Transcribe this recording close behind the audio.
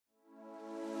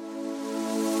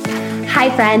Hi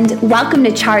friend, welcome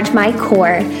to Charge My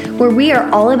Core, where we are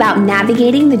all about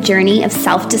navigating the journey of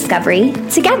self-discovery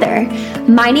together.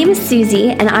 My name is Susie,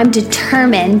 and I'm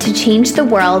determined to change the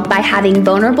world by having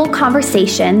vulnerable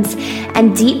conversations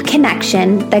and deep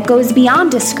connection that goes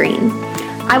beyond a screen.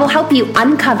 I will help you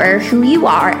uncover who you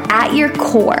are at your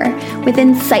core with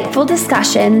insightful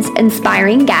discussions,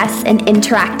 inspiring guests, and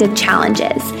interactive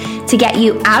challenges to get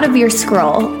you out of your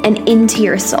scroll and into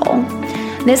your soul.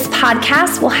 This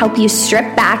podcast will help you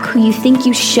strip back who you think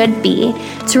you should be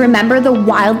to remember the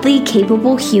wildly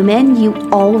capable human you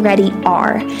already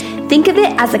are. Think of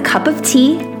it as a cup of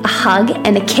tea, a hug,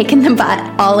 and a kick in the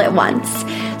butt all at once.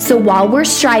 So while we're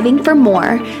striving for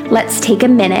more, let's take a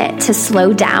minute to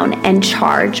slow down and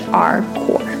charge our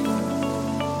core.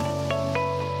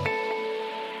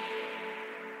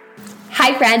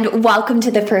 Hi friend, welcome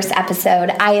to the first episode.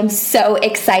 I am so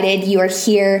excited you are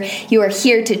here. You are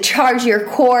here to charge your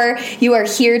core. You are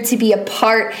here to be a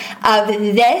part of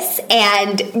this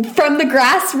and from the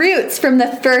grassroots, from the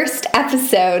first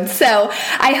episode. So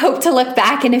I hope to look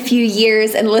back in a few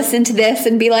years and listen to this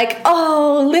and be like,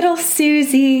 oh, little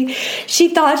Susie,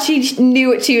 she thought she knew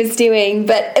what she was doing,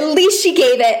 but at least she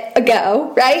gave it a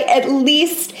go, right? At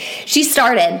least she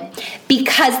started.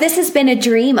 Because this has been a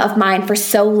dream of mine for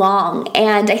so long,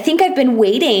 and I think I've been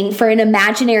waiting for an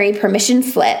imaginary permission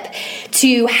slip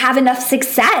to have enough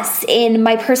success in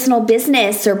my personal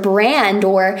business or brand,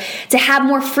 or to have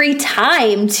more free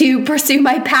time to pursue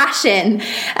my passion.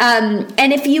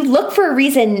 And if you look for a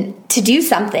reason to do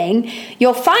something,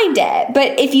 you'll find it.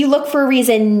 But if you look for a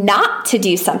reason not to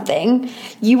do something,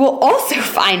 you will also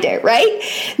find it, right?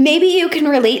 Maybe you can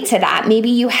relate to that. Maybe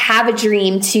you have a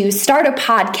dream to start a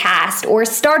podcast or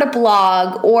start a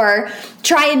blog or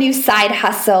try a new side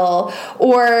hustle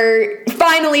or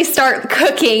finally start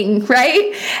cooking,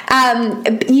 right?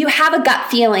 You have a gut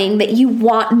feeling that you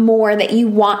want more, that you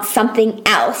want something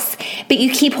else, but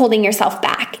you keep holding yourself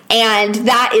back. And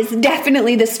that is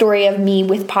definitely the story of me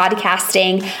with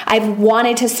podcasting. I've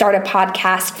wanted to start a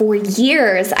podcast for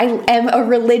years. I am a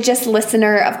religious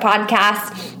listener of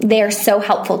podcasts. They are so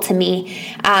helpful to me.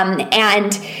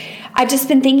 And I've just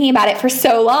been thinking about it for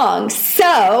so long.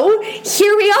 So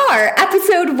here we are,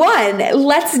 episode 1.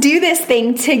 Let's do this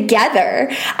thing together.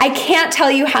 I can't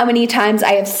tell you how many times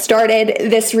I have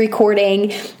started this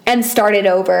recording and started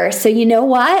over. So you know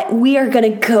what? We are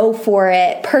going to go for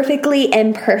it, perfectly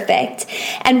imperfect.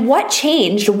 And what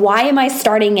changed? Why am I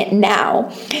starting it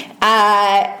now?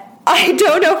 I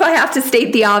don't know if I have to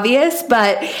state the obvious,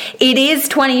 but it is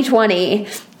 2020.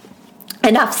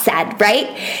 Enough said, right?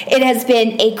 It has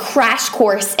been a crash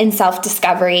course in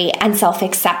self-discovery and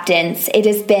self-acceptance. It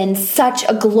has been such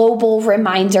a global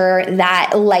reminder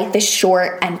that life is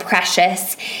short and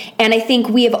precious. And I think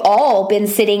we have all been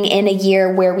sitting in a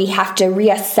year where we have to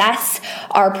reassess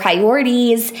our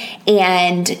priorities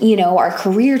and, our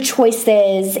career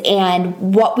choices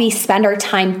and what we spend our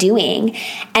time doing.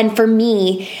 And for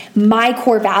me, my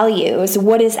core values,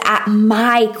 what is at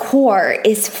my core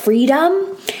is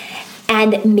freedom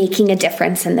and making a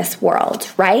difference in this world,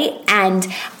 right? And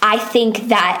I think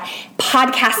that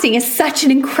podcasting is such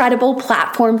an incredible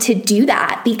platform to do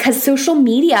that because social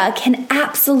media can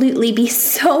absolutely be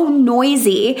so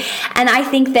noisy. And I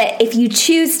think that if you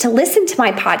choose to listen to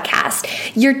my podcast,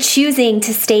 you're choosing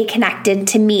to stay connected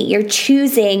to me. You're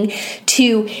choosing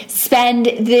to spend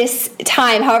this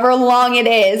time, however long it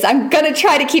is. I'm going to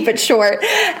try to keep it short.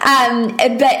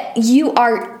 But you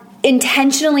are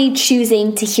intentionally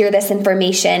choosing to hear this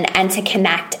information and to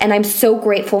connect. And I'm so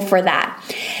grateful for that.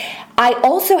 I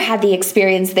also had the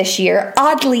experience this year,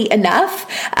 oddly enough,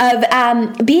 of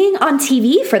being on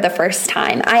TV for the first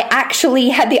time. I actually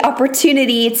had the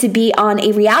opportunity to be on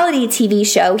a reality TV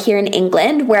show here in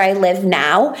England, where I live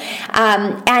now,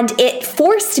 and it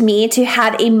forced me to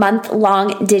have a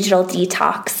month-long digital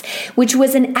detox, which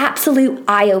was an absolute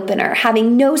eye-opener,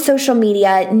 having no social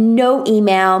media, no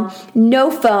email, no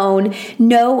phone,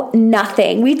 no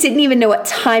nothing. We didn't even know what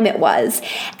time it was.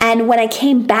 And when I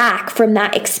came back from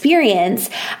that experience,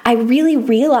 I really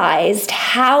realized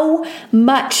how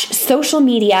much social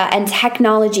media and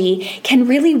technology can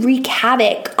really wreak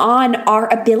havoc on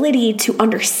our ability to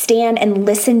understand and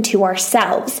listen to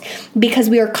ourselves, because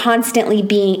we are constantly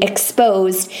being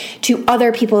exposed to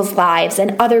other people's lives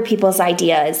and other people's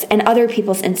ideas and other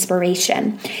people's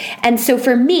inspiration. And so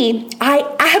for me,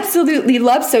 I absolutely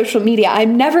love social media.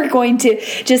 I'm never going to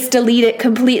just delete it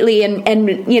completely and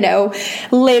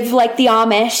live like the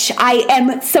Amish. I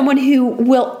am someone who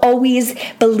will always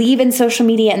believe in social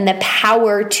media and the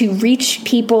power to reach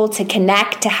people, to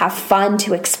connect, to have fun,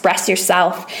 to express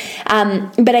yourself.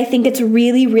 But I think it's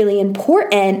really, really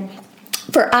important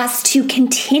for us to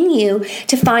continue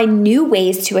to find new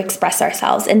ways to express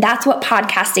ourselves. And that's what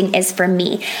podcasting is for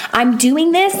me. I'm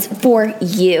doing this for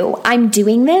you. I'm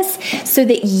doing this so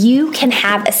that you can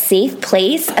have a safe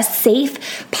place, a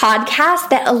safe podcast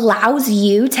that allows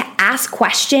you to ask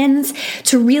questions,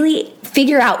 to really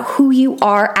figure out who you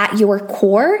are at your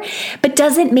core, but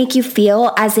doesn't make you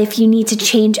feel as if you need to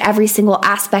change every single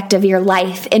aspect of your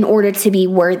life in order to be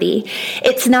worthy.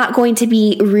 It's not going to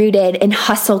be rooted in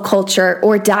hustle culture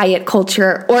or diet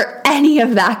culture or any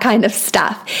of that kind of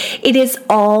stuff. It is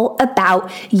all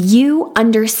about you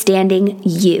understanding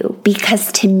you, because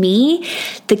to me,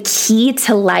 the key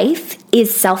to life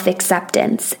is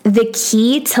self-acceptance. The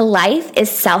key to life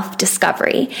is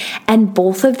self-discovery. And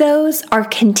both of those are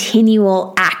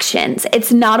continual actions.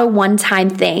 It's not a one-time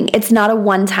thing. It's not a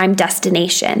one-time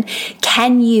destination.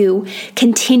 Can you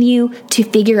continue to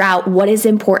figure out what is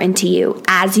important to you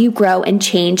as you grow and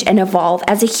change and evolve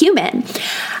as a human?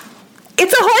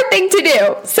 It's a hard thing to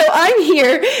do. So I'm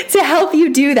here to help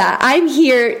you do that. I'm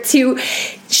here to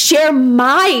share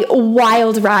my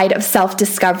wild ride of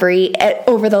self-discovery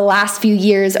over the last few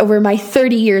years, over my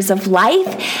 30 years of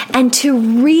life, and to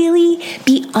really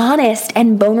be honest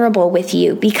and vulnerable with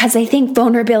you, because I think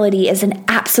vulnerability is an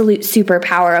absolute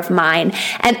superpower of mine.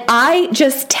 And I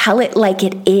just tell it like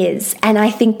it is. And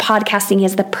I think podcasting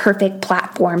is the perfect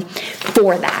platform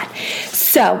for that.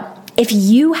 So if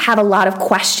you have a lot of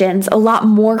questions, a lot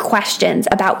more questions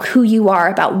about who you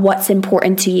are, about what's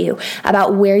important to you,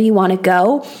 about where you want to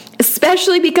go,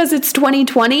 especially because it's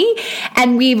 2020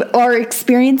 and we are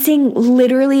experiencing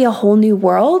literally a whole new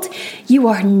world, you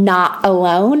are not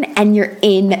alone and you're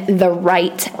in the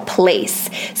right place.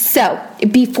 So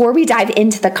before we dive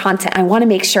into the content, I want to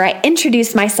make sure I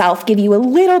introduce myself, give you a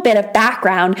little bit of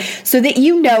background so that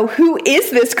you know who is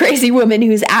this crazy woman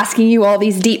who's asking you all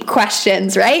these deep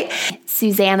questions, right?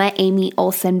 Susanna Amy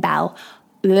Olsen Bell.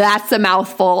 That's a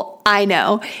mouthful, I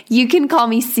know. You can call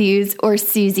me Suze or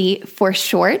Susie for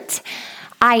short.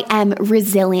 I am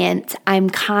resilient, I'm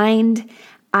kind,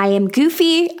 I am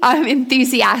goofy, I'm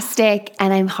enthusiastic,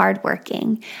 and I'm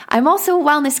hardworking. I'm also a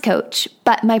wellness coach,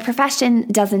 but my profession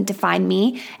doesn't define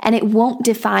me, and it won't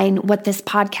define what this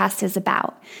podcast is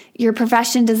about. Your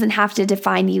profession doesn't have to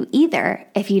define you either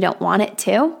if you don't want it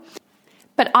to.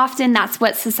 But often that's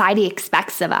what society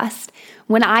expects of us.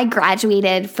 When I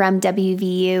graduated from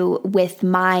WVU with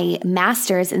my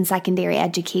master's in secondary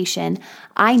education,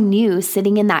 I knew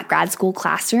sitting in that grad school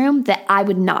classroom that I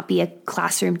would not be a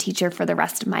classroom teacher for the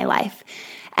rest of my life.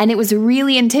 And it was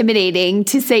really intimidating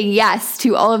to say yes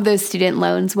to all of those student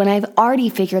loans when I've already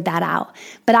figured that out.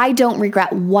 But I don't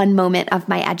regret one moment of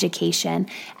my education.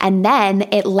 And then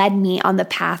it led me on the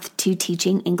path to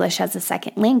teaching English as a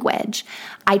second language.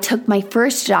 I took my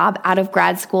first job out of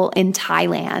grad school in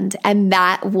Thailand, and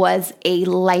that was a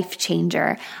life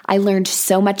changer. I learned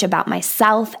so much about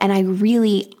myself, and I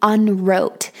really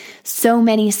unwrote so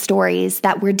many stories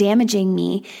that were damaging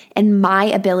me and my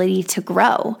ability to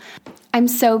grow. I'm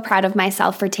so proud of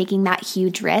myself for taking that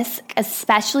huge risk,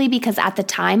 especially because at the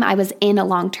time I was in a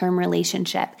long-term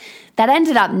relationship that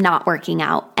ended up not working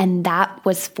out, and that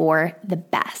was for the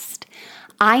best.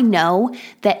 I know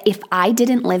that if I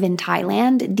didn't live in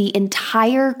Thailand, the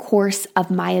entire course of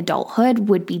my adulthood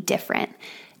would be different.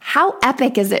 How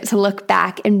epic is it to look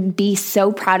back and be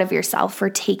so proud of yourself for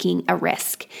taking a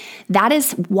risk? That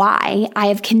is why I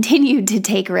have continued to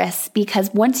take risks,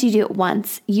 because once you do it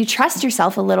once, you trust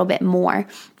yourself a little bit more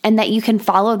and that you can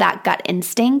follow that gut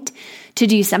instinct to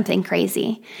do something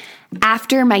crazy.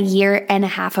 After my year and a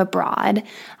half abroad,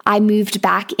 I moved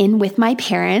back in with my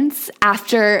parents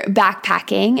after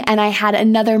backpacking, and I had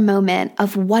another moment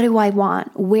of what do I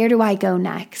want? Where do I go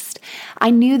next?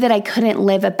 I knew that I couldn't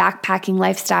live a backpacking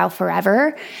lifestyle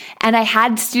forever, and I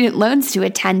had student loans to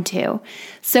attend to.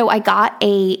 So I got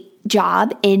a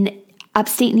job in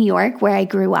upstate New York where I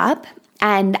grew up,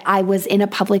 and I was in a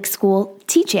public school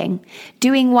teaching,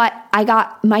 doing what I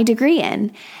got my degree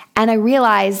in. And I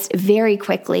realized very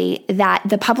quickly that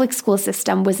the public school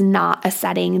system was not a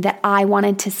setting that I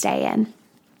wanted to stay in.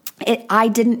 I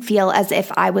didn't feel as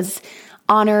if I was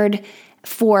honored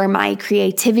for my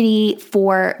creativity,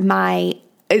 for my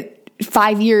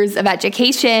 5 years of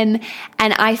education,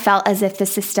 and I felt as if the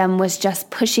system was just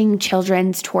pushing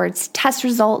children towards test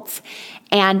results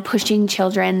and pushing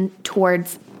children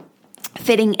towards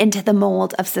fitting into the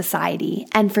mold of society.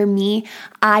 And for me,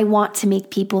 I want to make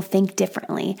people think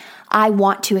differently. I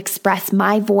want to express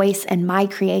my voice and my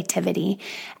creativity.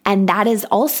 And that is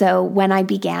also when I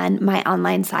began my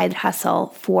online side hustle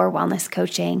for wellness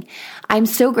coaching. I'm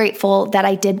so grateful that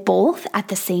I did both at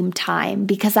the same time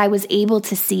because I was able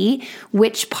to see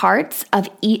which parts of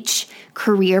each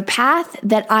career path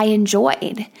that I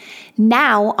enjoyed.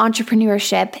 Now,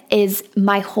 entrepreneurship is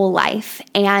my whole life,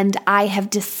 and I have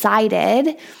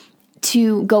decided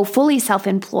to go fully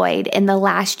self-employed in the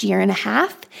last year and a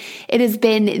half. It has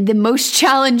been the most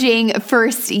challenging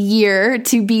first year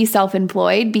to be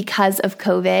self-employed because of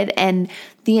COVID and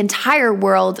the entire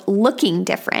world looking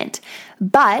different.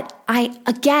 But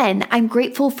I'm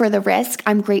grateful for the risk.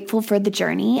 I'm grateful for the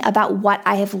journey about what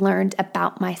I have learned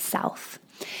about myself.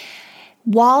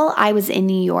 While I was in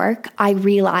New York, I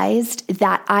realized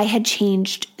that I had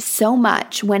changed so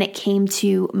much when it came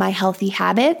to my healthy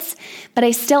habits, but I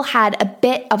still had a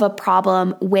bit of a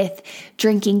problem with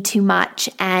drinking too much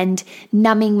and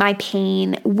numbing my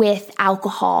pain with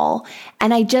alcohol.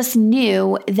 And I just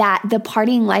knew that the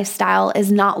partying lifestyle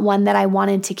is not one that I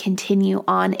wanted to continue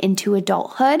on into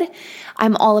adulthood.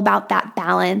 I'm all about that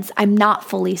balance. I'm not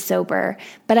fully sober,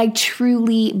 but I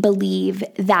truly believe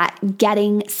that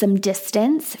getting some distance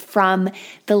from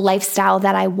the lifestyle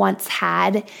that I once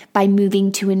had by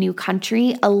moving to a new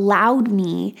country allowed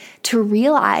me to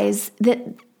realize that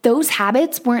those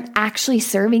habits weren't actually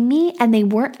serving me and they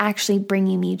weren't actually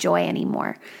bringing me joy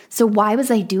anymore. So why was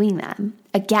I doing them?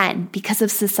 Again, because of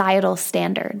societal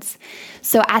standards.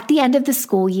 So at the end of the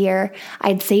school year,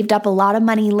 I'd saved up a lot of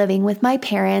money living with my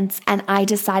parents, and I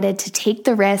decided to take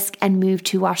the risk and move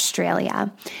to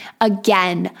Australia.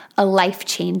 Again, a life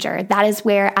changer. That is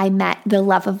where I met the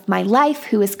love of my life,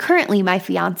 who is currently my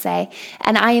fiance,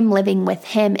 and I am living with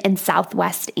him in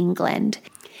Southwest England.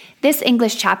 This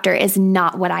English chapter is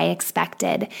not what I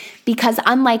expected because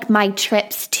unlike my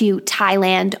trips to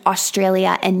Thailand,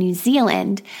 Australia, and New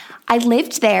Zealand, I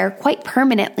lived there quite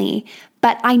permanently,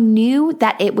 but I knew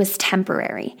that it was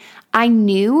temporary. I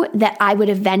knew that I would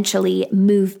eventually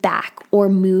move back or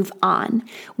move on.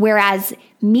 Whereas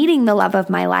meeting the love of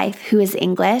my life, who is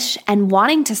English, and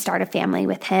wanting to start a family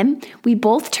with him, we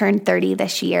both turned 30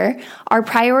 this year. Our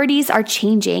priorities are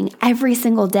changing every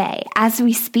single day as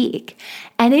we speak.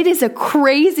 And it is a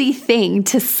crazy thing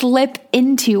to slip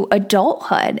into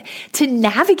adulthood, to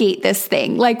navigate this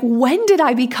thing. Like, when did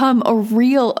I become a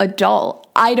real adult?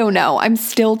 I don't know. I'm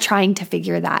still trying to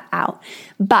figure that out.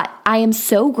 But I am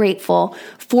so grateful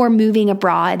for moving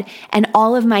abroad and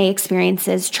all of my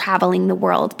experiences traveling the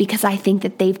world because I think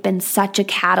that they've been such a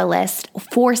catalyst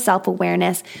for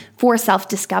self-awareness, for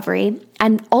self-discovery,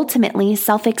 and ultimately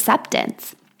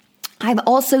self-acceptance. I've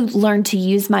also learned to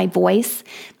use my voice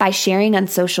by sharing on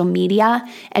social media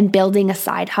and building a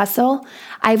side hustle.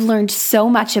 I've learned so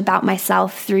much about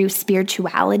myself through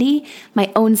spirituality,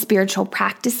 my own spiritual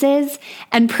practices,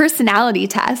 and personality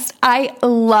tests. I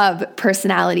love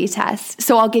personality tests.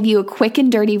 So I'll give you a quick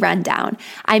and dirty rundown.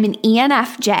 I'm an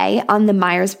ENFJ on the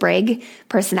Myers-Briggs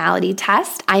personality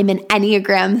test. I'm an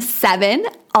Enneagram 7.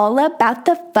 All about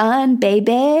the fun,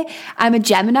 baby. I'm a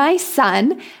Gemini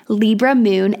sun, Libra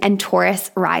moon, and Taurus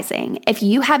rising. If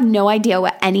you have no idea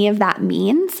what any of that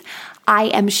means, I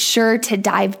am sure to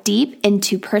dive deep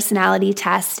into personality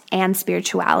tests and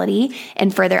spirituality in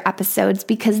further episodes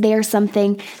because they are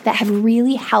something that have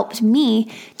really helped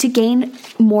me to gain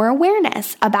more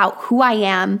awareness about who I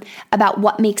am, about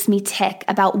what makes me tick,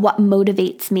 about what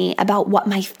motivates me, about what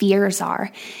my fears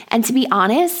are. And to be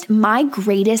honest, my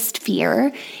greatest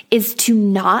fear is to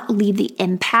not leave the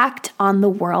impact on the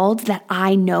world that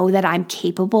I know that I'm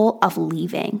capable of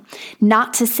leaving.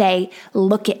 Not to say,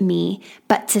 look at me,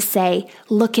 but to say,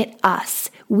 look at us.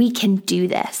 We can do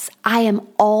this. I am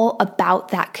all about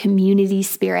that community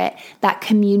spirit, that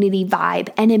community vibe,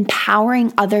 and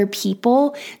empowering other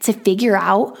people to figure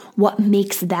out what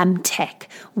makes them tick,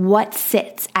 what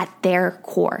sits at their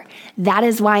core. That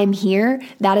is why I'm here.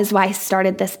 That is why I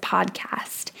started this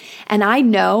podcast. And I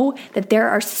know that there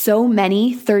are so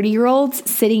many 30-year-olds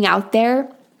sitting out there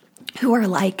who are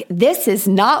like, this is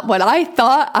not what I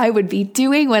thought I would be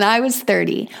doing when I was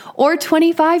 30, or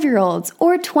 25-year-olds,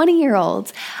 or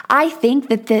 20-year-olds. I think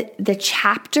that the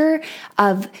chapter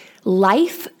of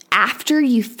life after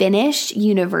you finish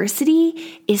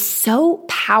university is so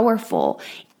powerful.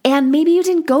 And maybe you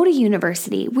didn't go to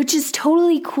university, which is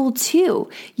totally cool too.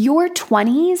 Your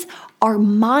 20s are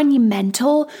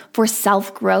monumental for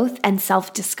self-growth and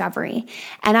self-discovery.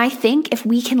 And I think if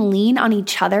we can lean on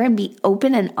each other and be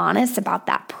open and honest about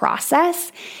that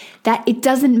process, that it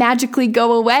doesn't magically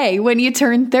go away when you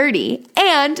turn 30.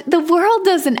 And the world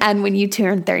doesn't end when you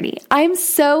turn 30. I'm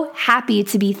so happy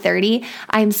to be 30.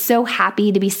 I'm so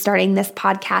happy to be starting this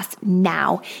podcast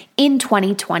now in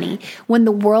 2020 when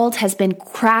the world has been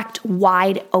cracked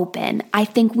wide open. I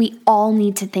think we all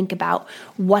need to think about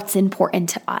what's important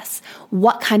to us.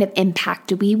 What kind of impact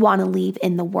do we want to leave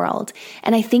in the world?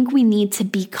 And I think we need to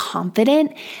be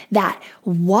confident that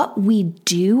what we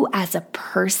do as a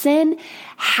person,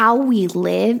 how we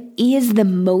live, is the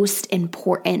most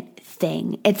important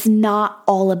thing. It's not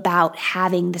all about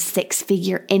having the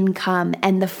 6-figure income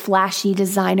and the flashy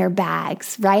designer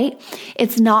bags, right?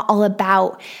 It's not all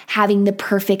about having the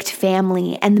perfect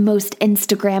family and the most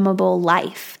Instagrammable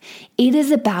life. It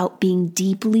is about being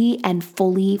deeply and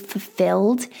fully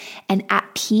fulfilled and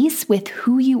at peace with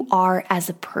who you are as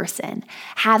a person,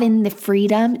 having the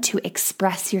freedom to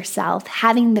express yourself,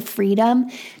 having the freedom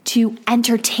to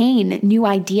entertain new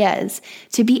ideas,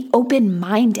 to be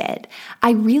open-minded.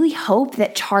 I really hope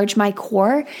that Charge My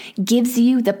Core gives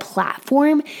you the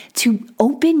platform to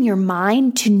open your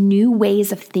mind to new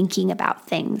ways of thinking about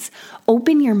things.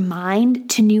 Open your mind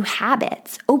to new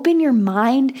habits. Open your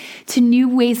mind to new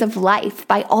ways of life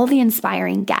by all the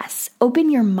inspiring guests.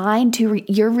 Open your mind to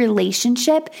your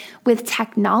relationship with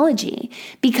technology.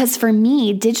 Because for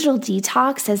me, digital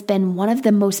detox has been one of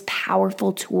the most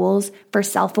powerful tools for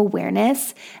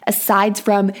self-awareness, aside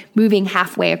from moving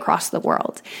halfway across the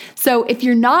world. So if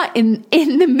you're not in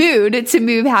the mood to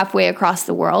move halfway across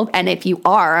the world, and if you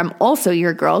are, I'm also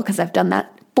your girl because I've done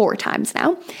that 4 times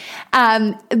now.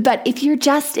 But if you're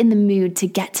just in the mood to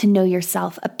get to know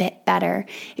yourself a bit better,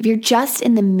 if you're just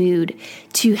in the mood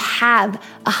to have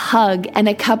a hug and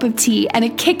a cup of tea and a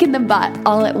kick in the butt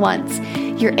all at once,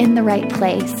 you're in the right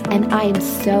place. And I am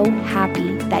so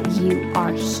happy that you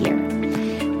are here.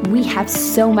 We have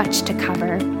so much to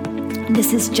cover.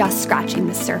 This is just scratching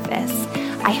the surface.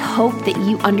 I hope that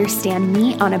you understand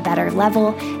me on a better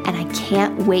level, and I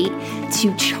can't wait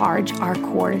to charge our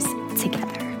cores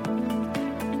together.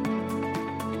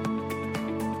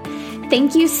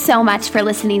 Thank you so much for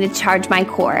listening to Charge My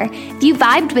Core. If you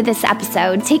vibed with this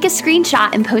episode, take a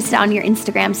screenshot and post it on your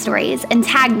Instagram stories and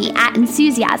tag me at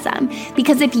Enthusiasm,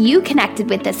 because if you connected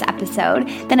with this episode,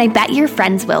 then I bet your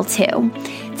friends will too.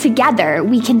 Together,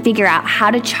 we can figure out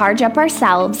how to charge up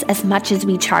ourselves as much as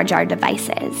we charge our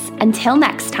devices. Until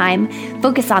next time,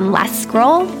 focus on less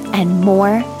scroll and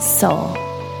more soul.